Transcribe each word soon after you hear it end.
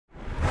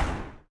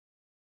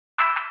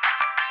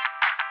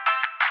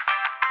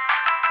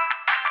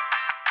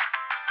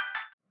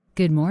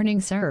Good morning,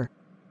 sir.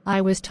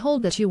 I was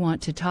told that you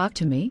want to talk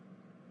to me.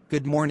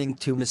 Good morning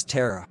to Miss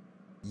Tara.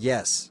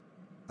 Yes.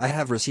 I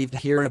have received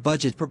here a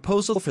budget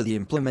proposal for the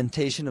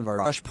implementation of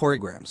our OSH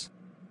programs.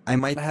 I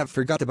might have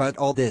forgot about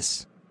all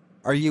this.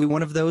 Are you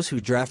one of those who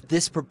draft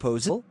this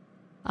proposal?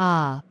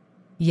 Ah.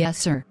 Yes,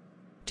 sir.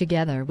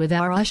 Together with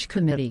our OSH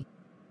committee.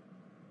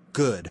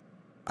 Good.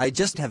 I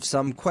just have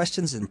some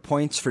questions and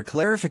points for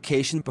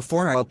clarification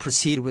before I'll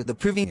proceed with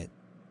approving it.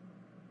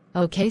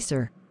 Okay,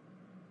 sir.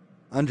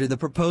 Under the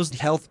proposed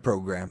health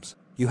programs,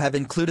 you have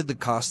included the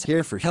cost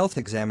here for health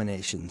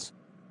examinations.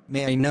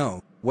 May I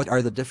know, what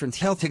are the different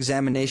health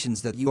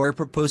examinations that you are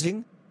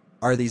proposing?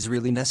 Are these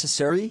really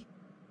necessary?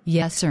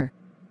 Yes, sir.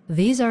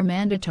 These are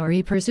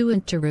mandatory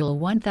pursuant to Rule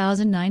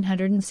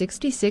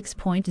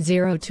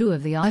 1966.02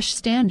 of the OSH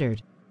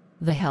Standard.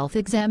 The health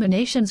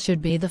examinations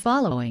should be the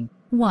following: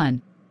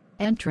 1.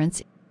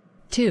 Entrance.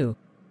 2.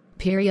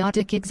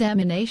 Periodic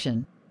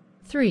examination.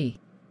 3.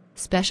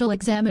 Special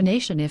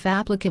examination if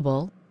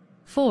applicable.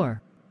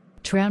 4.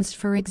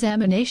 Transfer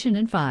examination,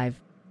 and 5.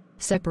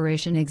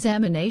 Separation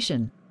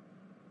examination.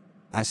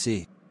 I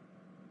see.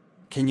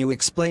 Can you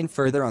explain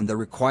further on the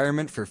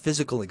requirement for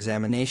physical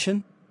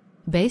examination?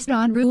 Based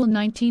on Rule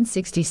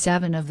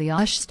 1967 of the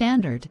OSH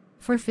Standard,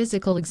 for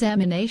physical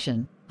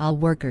examination, all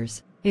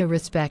workers,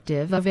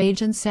 irrespective of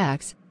age and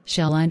sex,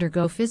 shall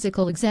undergo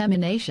physical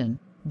examination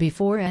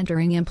before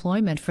entering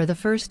employment for the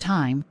first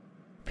time,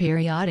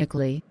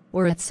 periodically,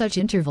 or at such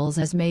intervals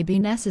as may be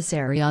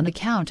necessary on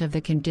account of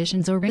the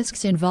conditions or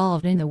risks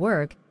involved in the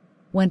work,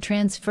 when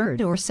transferred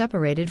or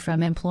separated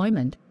from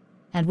employment,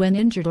 and when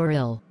injured or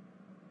ill.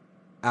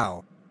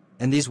 Ow.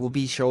 And these will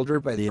be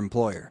shouldered by the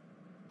employer?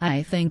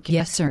 I think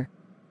yes, sir.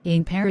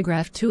 In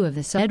paragraph 2 of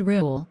the said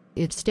rule,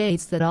 it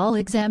states that all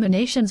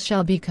examinations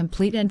shall be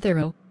complete and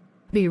thorough,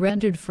 be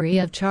rendered free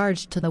of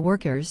charge to the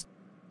workers,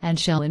 and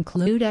shall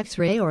include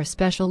X-ray or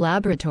special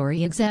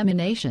laboratory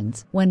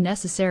examinations when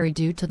necessary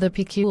due to the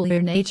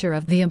peculiar nature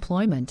of the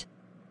employment.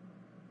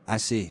 I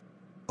see.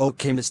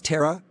 Okay, Ms.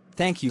 Tara,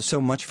 thank you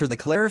so much for the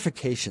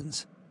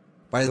clarifications.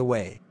 By the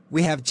way,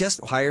 we have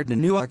just hired a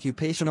new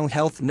occupational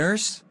health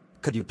nurse.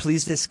 Could you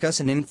please discuss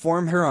and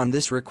inform her on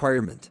this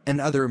requirement and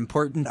other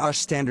important OSH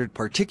standard,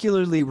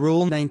 particularly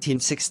Rule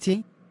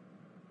 1960?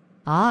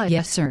 Ah,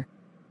 yes, sir.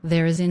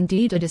 There is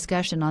indeed a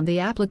discussion on the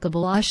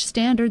applicable OSH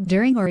standard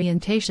during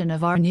orientation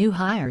of our new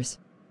hires.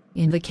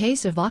 In the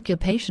case of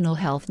occupational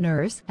health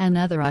nurse and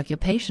other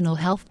occupational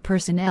health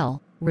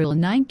personnel, Rule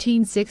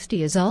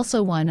 1960 is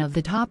also one of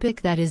the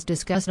topic that is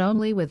discussed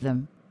only with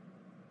them.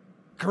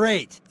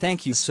 Great!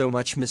 Thank you so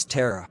much, Ms.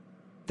 Tara.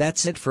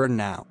 That's it for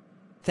now.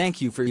 Thank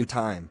you for your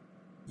time.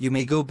 You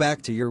may go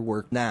back to your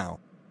work now.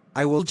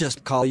 I will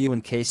just call you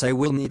in case I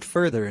will need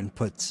further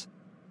inputs.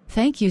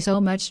 Thank you so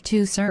much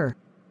too, sir.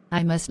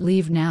 I must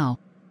leave now.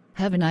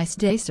 Have a nice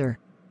day, sir.